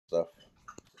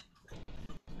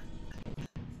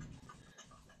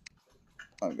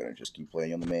I'm gonna just keep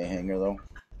playing on the main hanger though.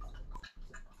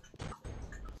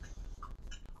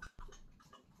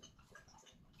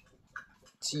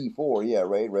 T4, yeah,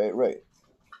 right.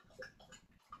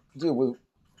 Dude, with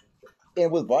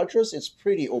Vajras, it's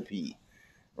pretty OP,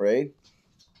 right?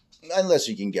 Unless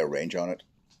you can get range on it.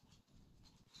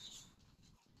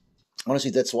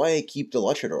 Honestly, that's why I keep the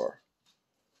Luchador.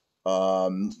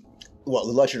 Um, well,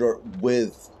 the Luchador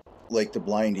with like the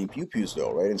blinding pew pews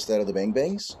though, right? Instead of the bang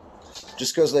bangs,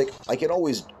 just because like I can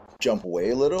always jump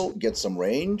away a little, get some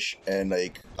range, and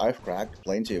like I've cracked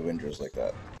plenty of Indras like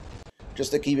that.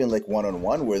 Just like even like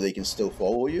one-on-one where they can still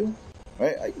follow you,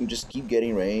 right? I can just keep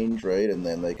getting range, right? And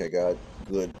then like I got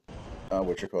good,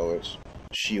 what you call it,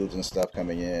 shields and stuff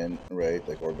coming in, right?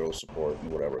 Like orbital support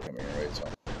and whatever coming in, right? So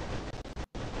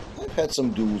I've had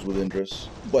some duels with Indris,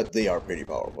 but they are pretty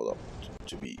powerful though.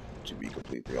 To be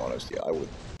completely honest, yeah, I would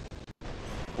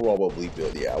probably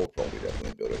build. Yeah, I would probably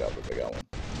definitely build it up if I got one.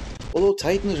 Although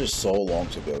Titans are so long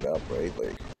to build up, right?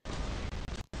 Like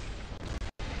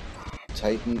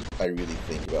Titan, I really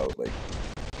think about like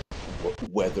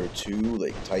whether to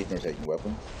like Titan or Titan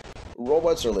weapon.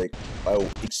 Robots are like I'll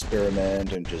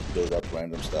experiment and just build up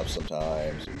random stuff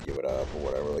sometimes and give it up or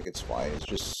whatever. Like it's fine. It's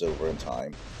just silver and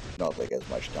time, not like as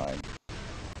much time.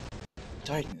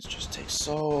 Titans just take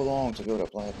so long to build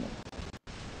up platinum.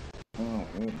 Oh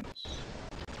goodness.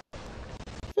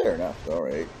 Fair enough. All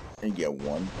right, and get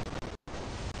one.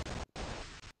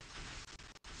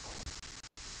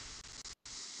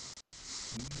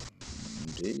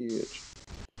 Indeed.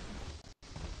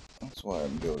 That's why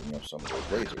I'm building up some of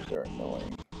those lasers. They're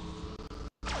annoying.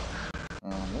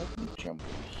 Let me jump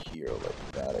here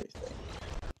like that, I think.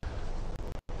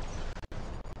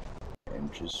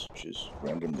 And just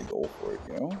randomly go for it,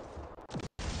 you know?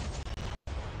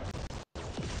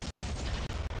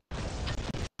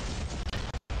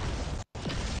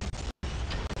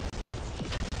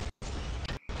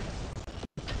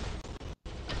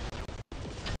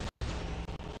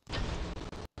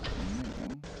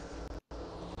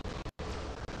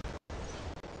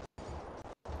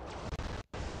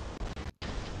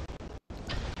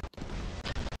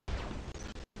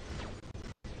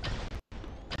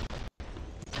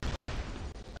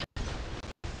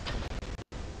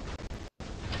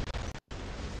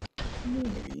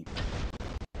 Maybe.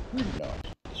 Maybe not.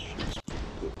 This shit's pretty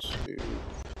good too.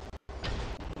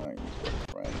 Mine's got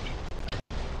a friend.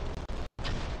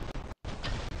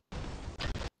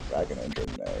 Dragon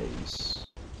Engine, nice.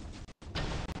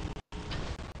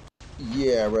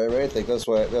 Yeah, right. Like that's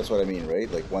what I mean,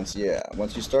 right? Like once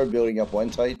you start building up one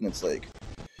Titan, it's like,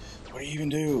 what do you even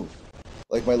do?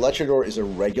 Like my Luchador is a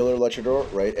regular Luchador,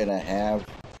 right? And I have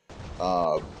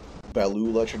uh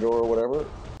Baloo Luchador or whatever.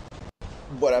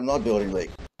 But I'm not building like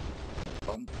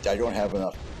I don't have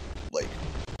enough like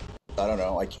I don't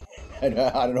know. I can't,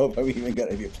 I don't know if I'm even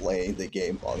gonna be playing the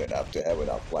game long enough to have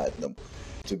enough platinum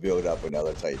to build up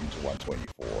another Titan to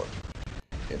 124.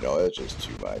 You know, it's just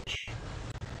too much.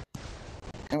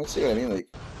 And let's see what I mean. Like,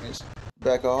 just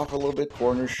back off a little bit.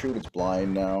 Corner shoot. It's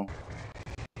blind now.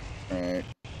 Alright.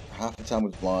 Half the time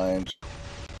it's blind.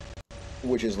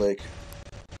 Which is like...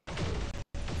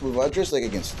 With Vajras, like,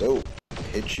 it can still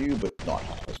hit you, but not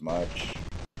half as much.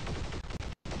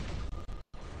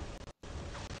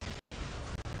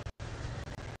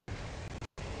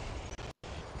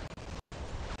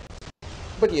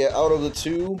 But yeah, out of the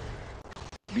two,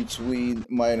 between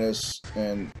Minus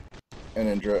and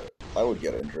Indra, I would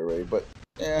get Indra, right? But,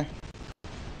 eh.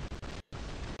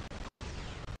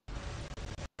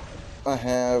 I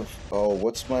have,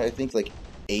 what's my, I think like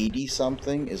 80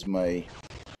 something is my,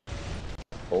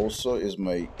 also is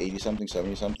my 80 something,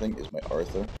 70 something is my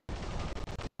Arthur.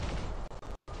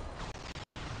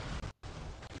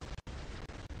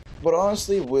 But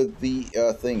honestly, with the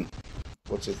thing,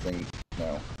 what's the thing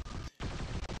now?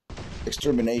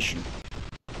 Extermination.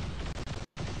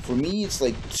 For me, it's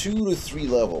like 2 to 3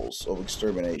 levels of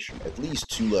extermination. At least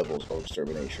 2 levels of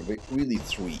extermination, but really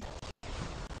 3.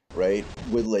 Right?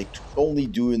 With like only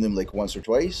doing them like once or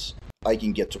twice, I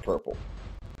can get to purple.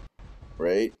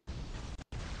 Right?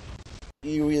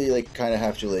 You really like kind of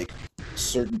have to like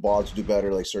certain bots do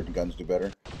better, like certain guns do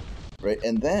better. Right?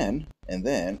 And then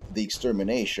the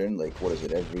extermination, like what is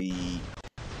it, every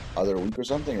other week or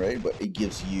something, right? But it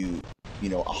gives you,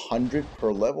 100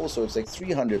 per level, so it's like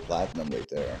 300 platinum right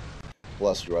there.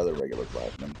 Plus your other regular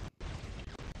platinum.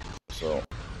 So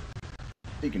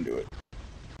you can do it.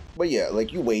 But yeah,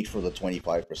 like you wait for the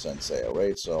 25% sale,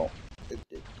 right? So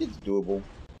it's doable.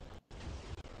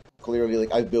 Clearly,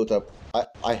 like I've built up.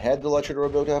 I had the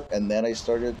Luchador built up, and then I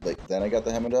started then I got the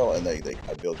Hemendel, and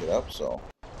I built it up, so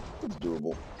it's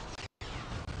doable.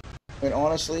 And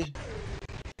honestly,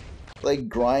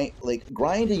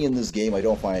 grinding in this game, I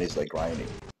don't find is like grinding.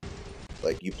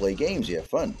 Like you play games, you have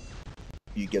fun,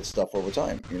 you get stuff over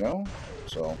time, you know.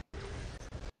 So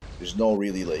there's no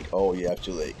really like, oh, you have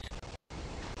to like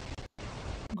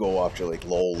go after like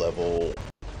low level,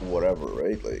 whatever,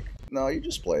 right? Like no, you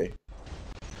just play,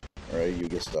 right? You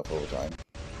get stuff over time,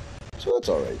 so that's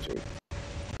all right too.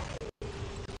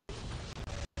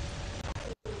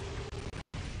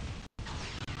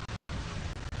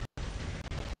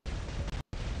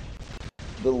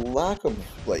 The lack of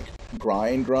like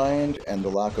grind and the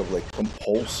lack of like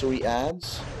compulsory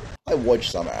ads. I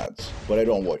watch some ads, but I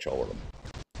don't watch all of them,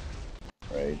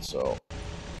 right? So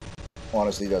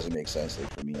honestly, it doesn't make sense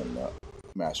like for me on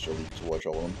Master League to watch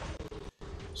all of them.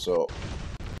 So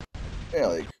yeah,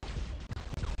 like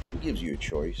it gives you a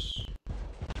choice.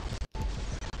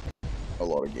 A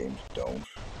lot of games don't.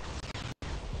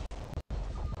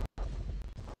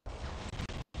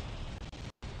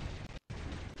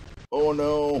 Oh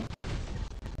no!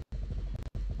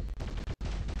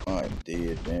 I'm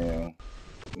dead now.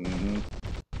 Mm-hmm.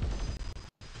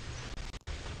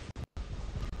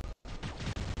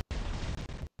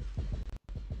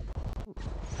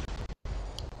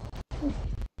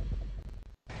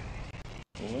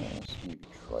 Let's maybe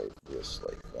try this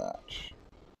like that.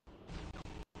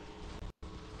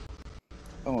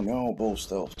 Oh no, bow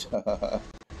stealth.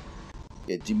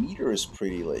 Yeah, Demeter is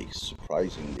pretty like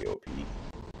surprisingly OP.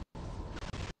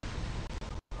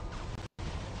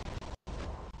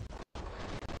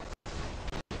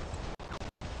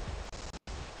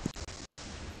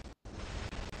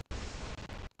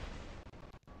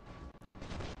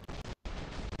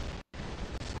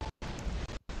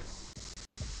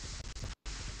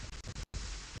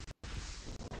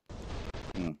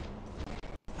 Hmm.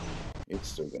 It's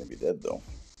still gonna be dead though.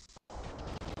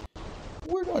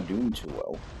 We're not doing too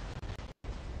well.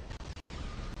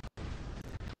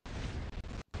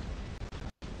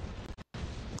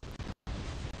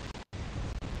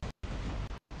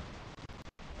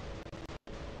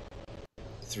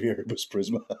 Three Erebus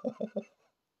Prisma.